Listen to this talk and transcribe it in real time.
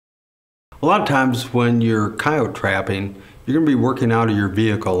A lot of times when you're coyote trapping, you're going to be working out of your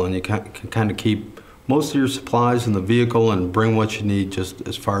vehicle, and you can kind of keep most of your supplies in the vehicle and bring what you need just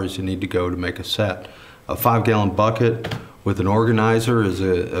as far as you need to go to make a set. A 5-gallon bucket with an organizer is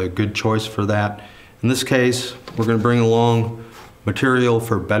a good choice for that. In this case, we're going to bring along material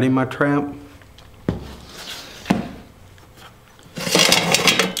for bedding my trap.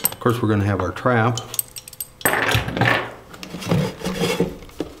 Of course, we're going to have our trap.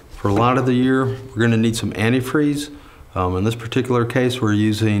 For a lot of the year, we're going to need some antifreeze. In this particular case, we're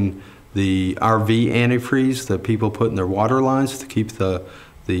using the RV antifreeze that people put in their water lines to keep the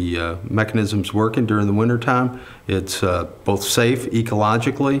mechanisms working during the winter time. It's both safe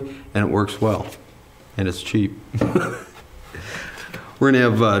ecologically and it works well, and it's cheap. We're going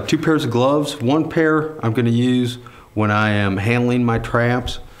to have 2 pairs of gloves. One pair I'm going to use when I am handling my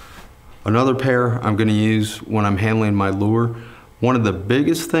traps. Another pair I'm going to use when I'm handling my lure. One of the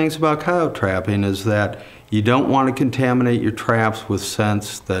biggest things about coyote trapping is that you don't want to contaminate your traps with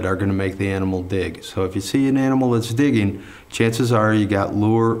scents that are going to make the animal dig. So if you see an animal that's digging, chances are you got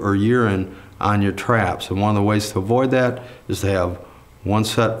lure or urine on your traps. And one of the ways to avoid that is to have one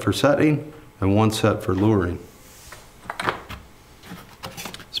set for setting and one set for luring.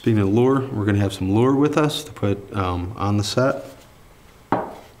 Speaking of lure, we're going to have some lure with us to put on the set.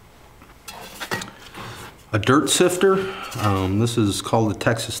 A dirt sifter. This is called the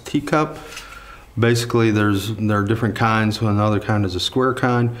Texas Teacup. Basically, there are different kinds. Another kind is a square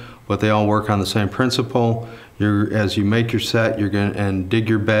kind, but they all work on the same principle. As you make your set, and dig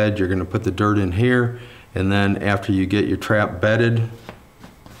your bed, you're going to put the dirt in here, and then after you get your trap bedded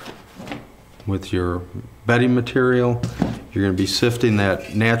with your bedding material, you're going to be sifting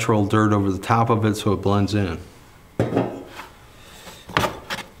that natural dirt over the top of it so it blends in.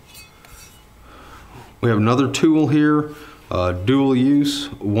 We have another tool here, dual use.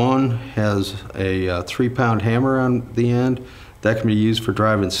 One has a 3-pound hammer on the end. That can be used for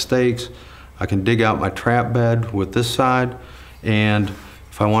driving stakes. I can dig out my trap bed with this side, and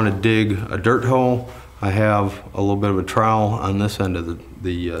if I want to dig a dirt hole, I have a little bit of a trowel on this end of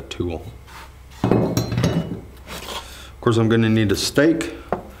the tool. Of course, I'm going to need a stake.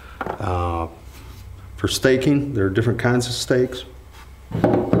 For staking, there are different kinds of stakes.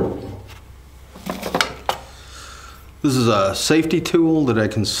 This is a safety tool that I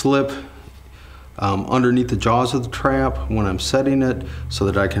can slip underneath the jaws of the trap when I'm setting it so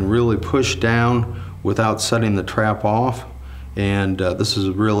that I can really push down without setting the trap off. And this is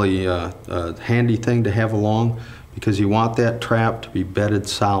really a handy thing to have along because you want that trap to be bedded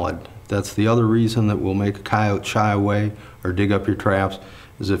solid. That's the other reason that will make a coyote shy away or dig up your traps,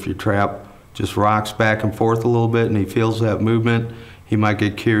 is if your trap just rocks back and forth a little bit and he feels that movement, he might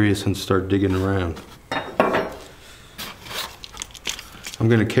get curious and start digging around. I'm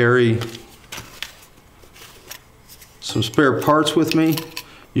going to carry some spare parts with me.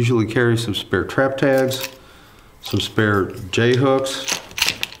 Usually carry some spare trap tags, some spare J-hooks.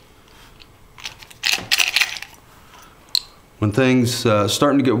 When things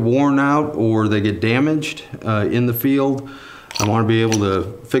starting to get worn out or they get damaged in the field, I want to be able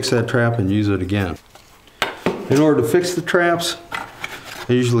to fix that trap and use it again. In order to fix the traps,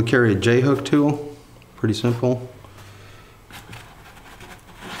 I usually carry a J-hook tool. Pretty simple.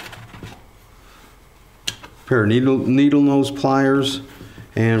 Pair of needle nose pliers,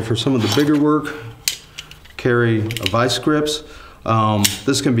 and for some of the bigger work, carry a vice grips.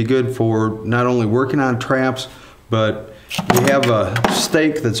 This can be good for not only working on traps, but you have a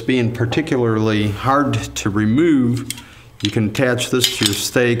stake that's being particularly hard to remove. You can attach this to your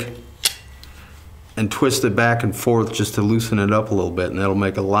stake and twist it back and forth just to loosen it up a little bit, and that'll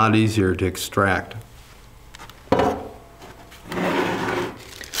make it a lot easier to extract.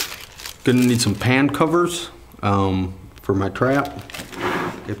 Gonna need some pan covers for my trap.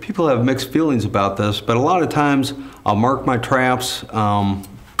 Yeah, people have mixed feelings about this, but a lot of times I'll mark my traps.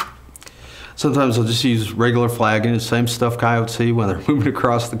 Sometimes I'll just use regular flagging, the same stuff coyotes see when they're moving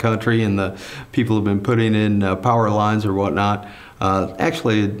across the country and the people have been putting in power lines or whatnot.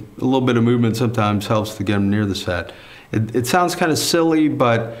 Actually, a little bit of movement sometimes helps to get them near the set. It sounds kind of silly,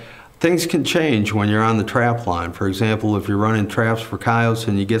 but things can change when you're on the trap line. For example, if you're running traps for coyotes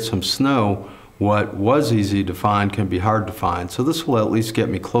and you get some snow, what was easy to find can be hard to find. So this will at least get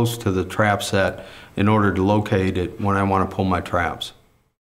me close to the trap set in order to locate it when I want to pull my traps.